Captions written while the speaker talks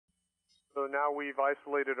So now we've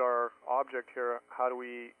isolated our object here. How do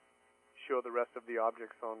we show the rest of the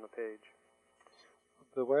objects on the page?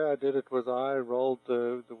 The way I did it was I rolled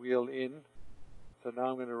the wheel in. So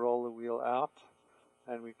now I'm going to roll the wheel out,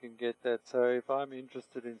 and we can get that. So if I'm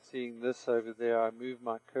interested in seeing this over there, I move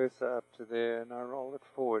my cursor up to there and I roll it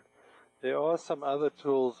forward. There are some other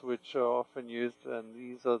tools which are often used, and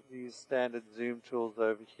these are these standard zoom tools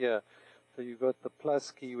over here. So you've got the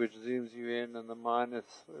plus key which zooms you in and the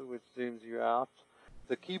minus which zooms you out.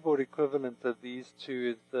 The keyboard equivalent of these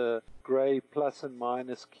two is the gray plus and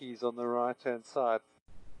minus keys on the right hand side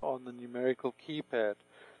on the numerical keypad.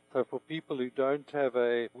 So for people who don't have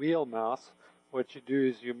a wheel mouse, what you do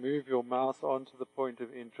is you move your mouse onto the point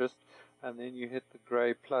of interest and then you hit the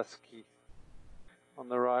gray plus key on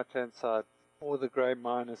the right hand side, or the gray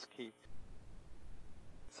minus key.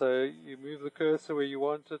 So you move the cursor where you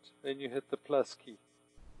want it, then you hit the plus key.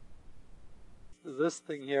 This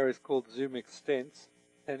thing here is called Zoom Extents,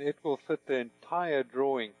 and it will fit the entire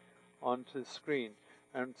drawing onto the screen.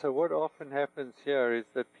 And so what often happens here is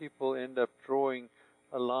that people end up drawing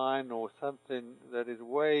a line or something that is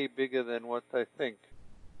way bigger than what they think.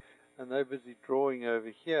 And they're busy drawing over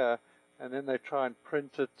here, and then they try and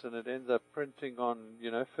print it, and it ends up printing on,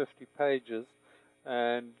 50 pages.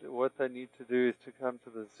 And what they need to do is to come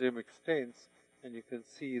to the Zoom Extents, and you can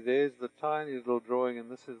see there's the tiny little drawing,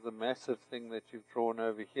 and this is the massive thing that you've drawn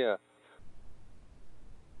over here.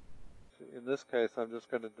 So in this case, I'm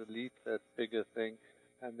just going to delete that bigger thing,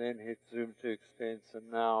 and then hit Zoom to Extents,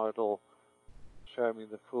 and now it'll show me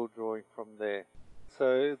the full drawing from there.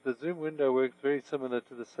 So the zoom window works very similar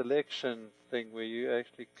to the selection thing where you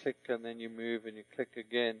actually click and then you move and you click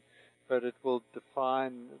again, but it will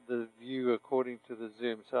define the view according to the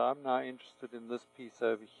zoom. So I'm now interested in this piece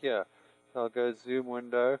over here. So I'll go zoom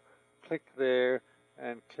window, click there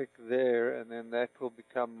and click there, and then that will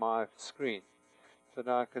become my screen. So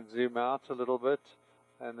now I can zoom out a little bit,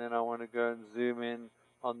 and then I want to go and zoom in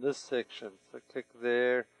on this section. So click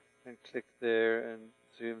there and click there and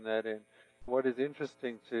zoom that in. What is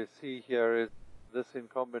interesting to see here is this in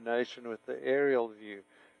combination with the aerial view.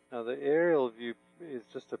 Now the aerial view is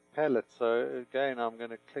just a palette, so again I'm going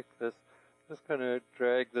to click this. I'm just going to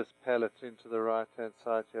drag this palette into the right hand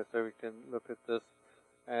side here so we can look at this.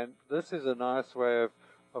 And this is a nice way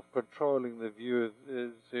of controlling the view of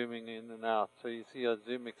zooming in and out. So you see our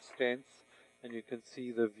zoom extents, and you can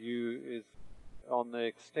see the view is on the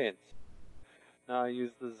extents. Now I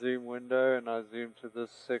use the zoom window and I zoom to this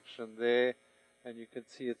section there, and you can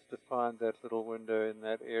see it's defined that little window in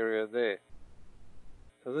that area there.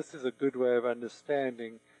 So this is a good way of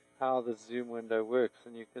understanding how the zoom window works,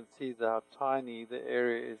 and you can see how tiny the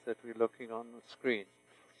area is that we're looking on the screen.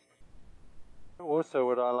 Also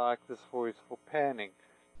what I like this for is for panning.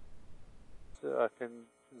 So I can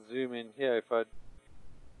zoom in here. If I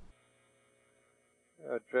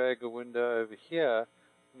drag a window over here,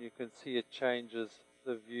 you can see it changes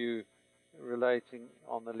the view relating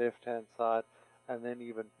on the left hand side, and then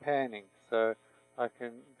even panning. So I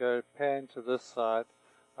can go pan to this side,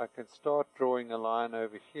 I can start drawing a line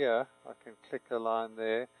over here, I can click a line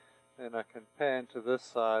there, then I can pan to this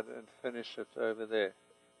side and finish it over there.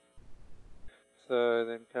 So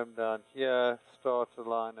then come down here, start a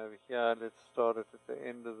line over here, let's start it at the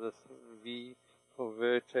end of this V for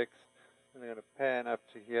vertex. I'm going to pan up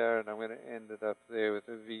to here, and I'm going to end it up there with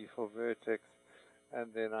a V for vertex, and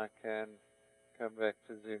then I can come back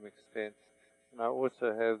to zoom extents. And I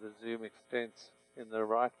also have the zoom extents in the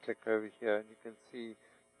right click over here, and you can see,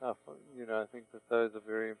 I think that those are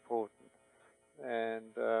very important.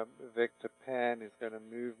 And vector pan is going to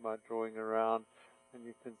move my drawing around, and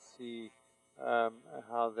you can see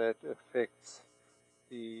how that affects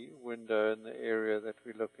the window and the area that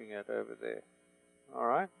we're looking at over there. All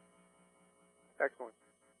right? Excellent.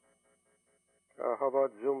 How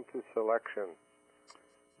about zoom to selection?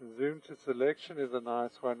 Zoom to selection is a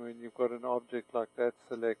nice one when you've got an object like that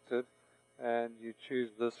selected and you choose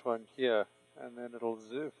this one here, and then it'll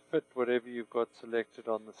fit whatever you've got selected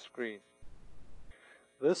on the screen.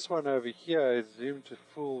 This one over here is zoom to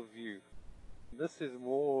full view. This is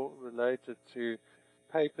more related to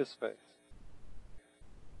paper space.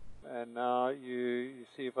 And now you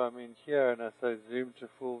see if I'm in here and I say zoom to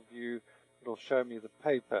full view, it'll show me the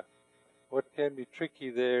paper. What can be tricky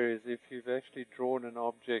there is if you've actually drawn an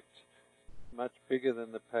object much bigger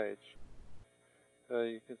than the page. So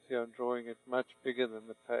you can see I'm drawing it much bigger than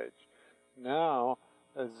the page. Now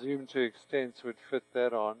a zoom to extents would fit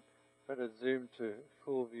that on, but a zoom to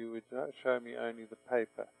full view would show me only the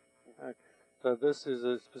paper. Okay. So this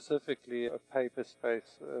is specifically a paper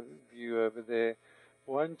space view over there.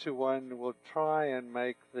 one-to-one will try and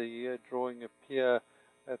make the drawing appear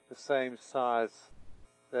at the same size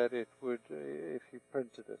that it would if you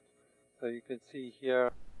printed it. So you can see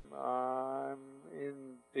here I'm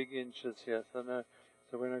in big inches here. So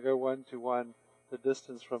when I go one-to-one, the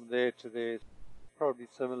distance from there to there is probably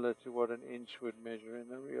similar to what an inch would measure in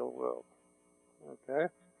the real world. Okay.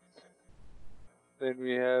 Then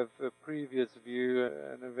we have a previous view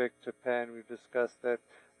and a vector pan. We've discussed that.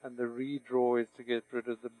 And the redraw is to get rid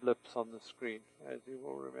of the blips on the screen, as you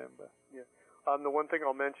will remember. Yeah. The one thing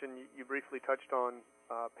I'll mention, you briefly touched on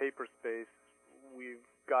paper space. We've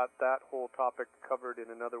got that whole topic covered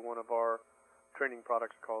in another one of our training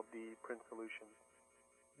products called the Print Solution.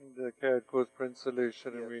 The CADCourse Print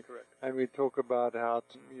Solution. Yes, correct. And we talk about how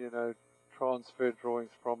to, transfer drawings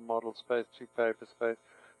from model space to paper space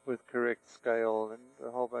with correct scale and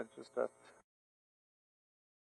a whole bunch of stuff.